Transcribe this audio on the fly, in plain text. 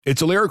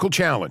It's a lyrical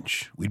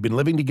challenge. We'd been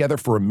living together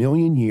for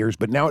 1,000,000 years,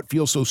 but now it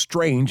feels so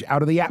strange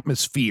out of the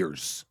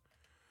atmospheres.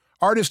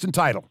 Artist and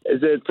title.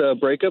 Is it a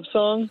breakup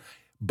song?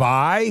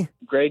 By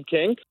Greg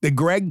Kink? the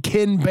Greg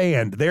Kinn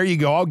Band. There you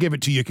go. I'll give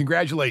it to you.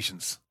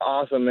 Congratulations.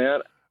 Awesome, man.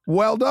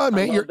 Well done,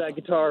 man. I love that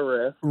guitar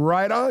riff.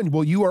 Right on.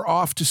 Well, you are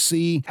off to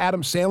see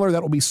Adam Sandler.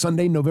 That will be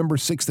Sunday, November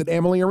 6th at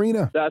Amalie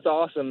Arena. That's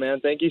awesome, man.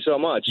 Thank you so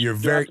much. You're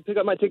Do I have to pick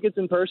up my tickets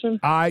in person?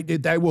 I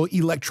will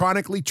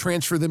electronically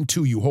transfer them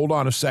to you. Hold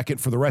on a second.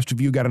 For the rest of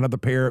you, got another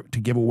pair to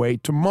give away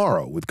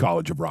tomorrow with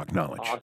College of Rock Knowledge. Awesome.